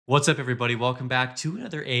What's up, everybody? Welcome back to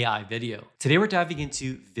another AI video. Today we're diving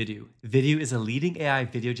into Vidu. Vidu is a leading AI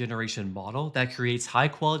video generation model that creates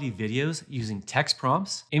high-quality videos using text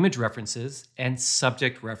prompts, image references, and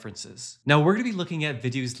subject references. Now we're going to be looking at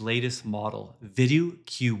Vidu's latest model, Vidu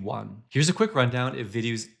Q1. Here's a quick rundown of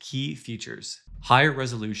Vidu's key features. Higher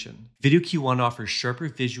resolution. Vidu Q1 offers sharper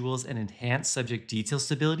visuals and enhanced subject detail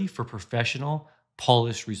stability for professional,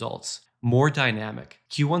 polished results. More dynamic.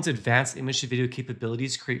 Q1's advanced image-to-video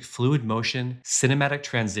capabilities create fluid motion, cinematic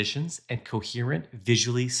transitions, and coherent,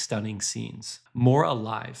 visually stunning scenes. More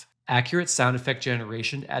alive. Accurate sound effect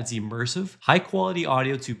generation adds immersive, high-quality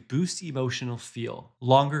audio to boost emotional feel.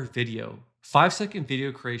 Longer video. 5-second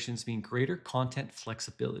video creations mean greater content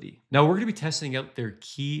flexibility. Now we're going to be testing out their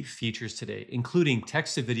key features today, including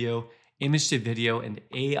text-to-video, image to video, and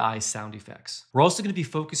AI sound effects. We're also going to be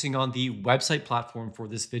focusing on the website platform for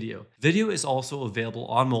this video. Video is also available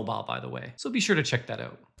on mobile, by the way, so be sure to check that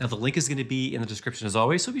out. Now the link is going to be in the description as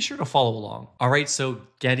always, so be sure to follow along. All right, so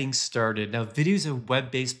getting started. Now Vidu is a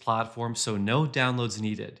web-based platform, so no downloads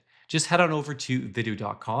needed. Just head on over to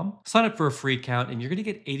vidu.com, sign up for a free account, and you're gonna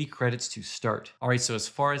get 80 credits to start. All right, so as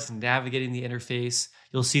far as navigating the interface,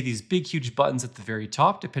 you'll see these big, huge buttons at the very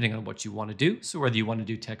top, depending on what you wanna do. So whether you wanna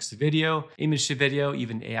do text to video, image to video,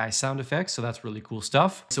 even AI sound effects, so that's really cool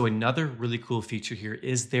stuff. So another really cool feature here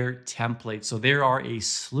is their templates. So there are a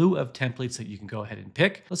slew of templates that you can go ahead and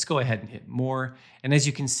pick. Let's go ahead and hit more. And as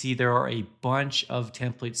you can see, there are a bunch of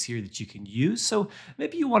templates here that you can use. So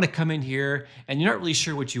maybe you wanna come in here and you're not really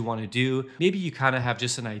sure what you wanna do. Maybe you kind of have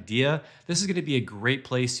just an idea. This is going to be a great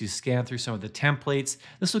place to scan through some of the templates.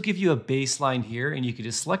 This will give you a baseline here, and you can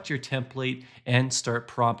just select your template and start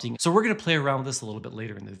prompting. So we're going to play around with this a little bit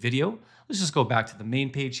later in the video. Let's just go back to the main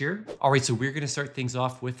page here. All right, so we're going to start things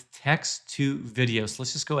off with text to video. So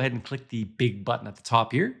let's just go ahead and click the big button at the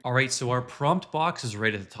top here. All right, so our prompt box is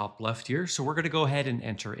right at the top left here. So we're going to go ahead and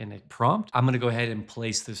enter in a prompt. I'm going to go ahead and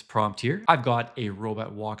place this prompt here. I've got a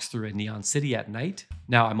robot walks through a neon city at night.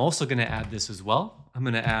 Now I'm also going to add this as well. I'm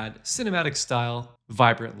going to add cinematic style,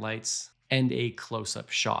 vibrant lights, and a close-up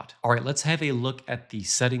shot. All right, let's have a look at the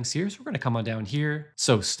settings here. So we're going to come on down here.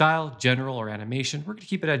 So style, general, or animation. We're going to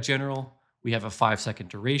keep it at general. We have a 5-second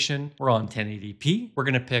duration. We're on 1080p. We're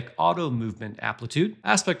gonna pick auto movement amplitude,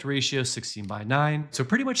 aspect ratio 16:9. So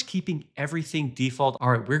pretty much keeping everything default. All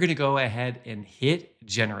right, we're gonna go ahead and hit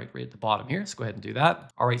generate right at the bottom here. Let's go ahead and do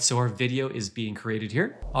that. All right, so our video is being created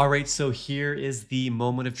here. All right, so here is the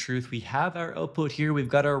moment of truth. We have our output here. We've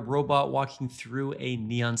got our robot walking through a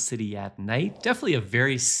neon city at night. Definitely a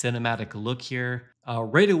very cinematic look here.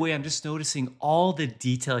 Right away, I'm just noticing all the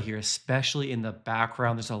detail here, especially in the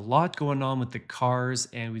background. There's a lot going on with the cars,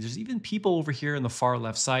 and there's even people over here on the far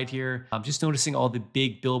left side here. I'm just noticing all the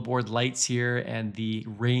big billboard lights here and the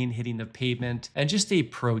rain hitting the pavement. And just a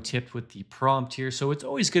pro tip with the prompt here. So it's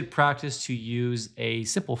always good practice to use a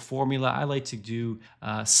simple formula. I like to do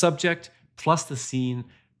subject plus the scene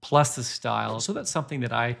plus the style. So that's something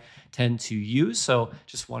that I tend to use. So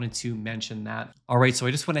just wanted to mention that. All right, so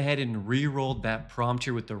I just went ahead and re-rolled that prompt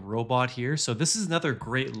here with the robot here. So this is another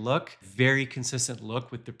great look, very consistent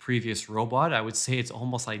look with the previous robot. I would say it's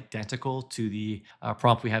almost identical to the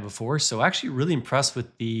prompt we had before. So actually really impressed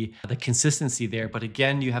with the consistency there. But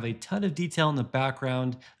again, you have a ton of detail in the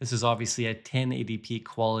background. This is obviously a 1080p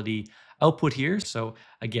quality output here. So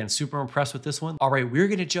again, super impressed with this one. All right, we're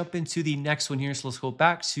gonna jump into the next one here. So let's go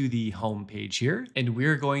back to the home page here, and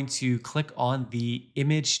we're going to click on the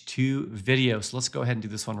image to video. So let's go ahead and do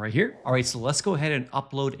this one right here. All right, so let's go ahead and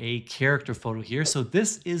upload a character photo here. So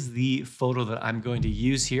this is the photo that I'm going to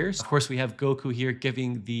use here. So of course, we have Goku here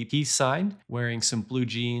giving the peace sign, wearing some blue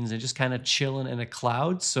jeans and just kind of chilling in a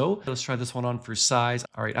cloud. So let's try this one on for size.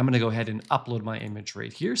 All right, I'm gonna go ahead and upload my image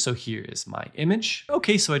right here. So here is my image.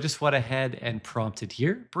 Okay, so I just went ahead and prompted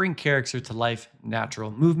here. Bring character to life,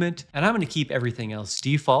 natural movement. And I'm going to keep everything else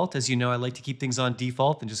default. As you know, I like to keep things on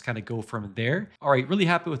default and just kind of go from there. All right, really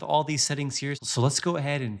happy with all these settings here. So let's go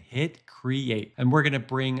ahead and hit create. And we're going to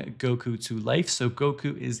bring Goku to life. So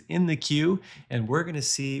Goku is in the queue, and we're going to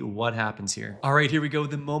see what happens here. All right, here we go.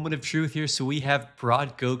 The moment of truth here. So we have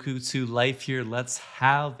brought Goku to life here. Let's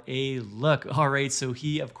have a look. All right, so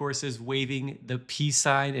he, of course, is waving the peace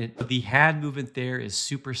sign. And the hand movement there is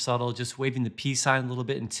super subtle, just waving the peace sign a little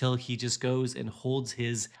bit until he just goes and holds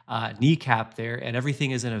his kneecap there, and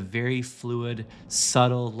everything is in a very fluid,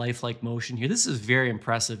 subtle, lifelike motion here. This is very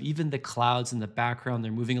impressive. Even the clouds in the background,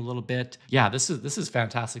 they're moving a little bit. Yeah, this is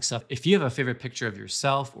fantastic stuff. If you have a favorite picture of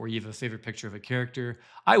yourself or you have a favorite picture of a character,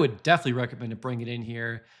 I would definitely recommend to bring it in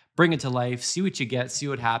here. bring it to life, see what you get, see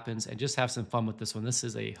what happens, and just have some fun with this one. This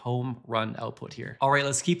is a home run output here. All right,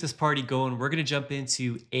 let's keep this party going. We're gonna jump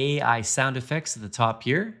into AI sound effects at the top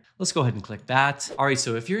here. Let's go ahead and click that. All right,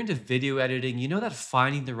 so if you're into video editing, you know that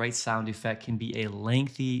finding the right sound effect can be a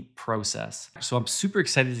lengthy process. So I'm super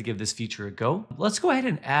excited to give this feature a go. Let's go ahead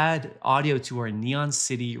and add audio to our Neon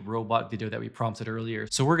City robot video that we prompted earlier.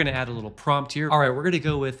 So we're gonna add a little prompt here. All right, we're gonna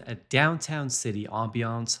go with a downtown city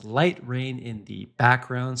ambiance, light rain in the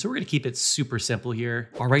background. So we're gonna keep it super simple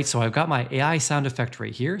here. All right, so I've got my AI sound effect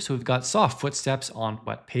right here. So we've got soft footsteps on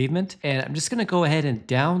wet pavement. And I'm just gonna go ahead and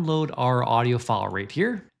download our audio file right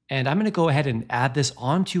here. And I'm gonna go ahead and add this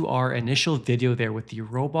onto our initial video there with the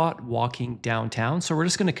robot walking downtown. So we're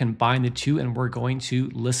just gonna combine the two and we're going to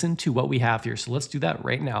listen to what we have here. So let's do that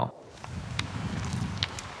right now.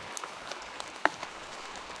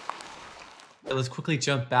 Let's quickly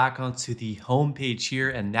jump back onto the home page here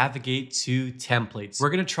and navigate to templates. We're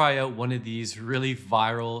gonna try out one of these really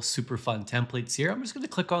viral, super fun templates here. I'm just gonna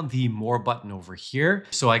click on the more button over here.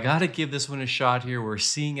 So I gotta give this one a shot here. We're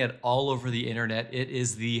seeing it all over the internet. It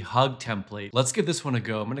is the hug template. Let's give this one a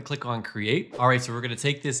go. I'm gonna click on create. All right, so we're gonna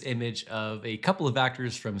take this image of a couple of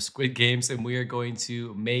actors from Squid Games and we are going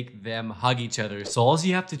to make them hug each other. So all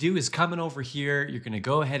you have to do is come in over here. You're gonna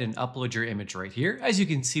go ahead and upload your image right here. As you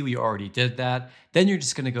can see, we already did that. Then you're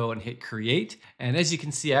just gonna go and hit create. And as you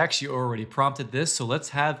can see, I actually already prompted this. So let's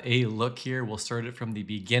have a look here. We'll start it from the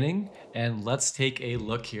beginning and let's take a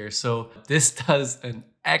look here. So this does an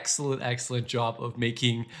excellent job of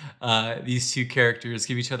making these two characters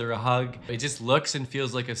give each other a hug. It just looks and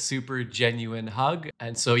feels like a super genuine hug.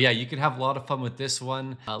 And so yeah, you can have a lot of fun with this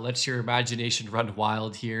one. Let your imagination run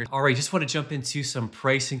wild here. All right, just want to jump into some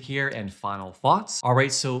pricing here and final thoughts. All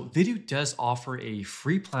right, so Vidu does offer a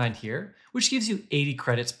free plan here, which gives you 80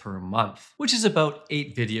 credits per month, which is about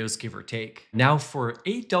 8 videos, give or take. Now for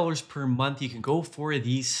 $8 per month, you can go for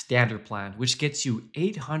the standard plan, which gets you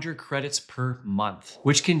 800 credits per month,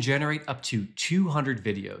 which can generate up to 200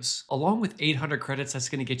 videos. Along with 800 credits, that's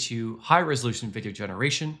gonna get you high resolution video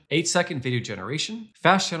generation, 8-second video generation,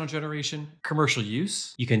 fast channel generation, commercial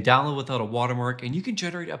use. You can download without a watermark, and you can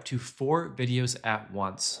generate up to 4 videos at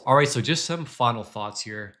once. All right, so just some final thoughts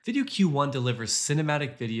here. Vidu Q1 delivers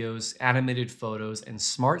cinematic videos, animated photos, and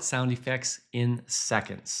smart sound effects in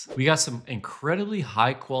seconds. We got some incredibly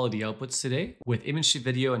high quality outputs today with image to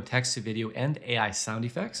video and text to video and AI sound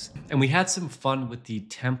effects. And we had some fun with the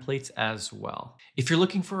templates as well. If you're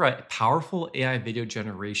looking for a powerful AI video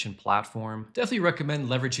generation platform, definitely recommend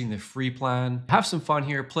leveraging the free plan. Have some fun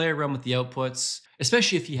here, play around with the outputs,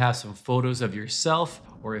 especially if you have some photos of yourself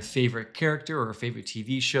or a favorite character or a favorite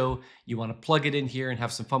TV show. You want to plug it in here and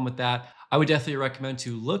have some fun with that. I would definitely recommend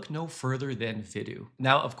to look no further than Vidu.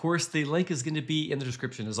 Now, of course, the link is going to be in the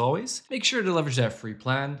description as always. Make sure to leverage that free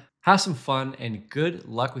plan. Have some fun and good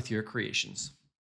luck with your creations.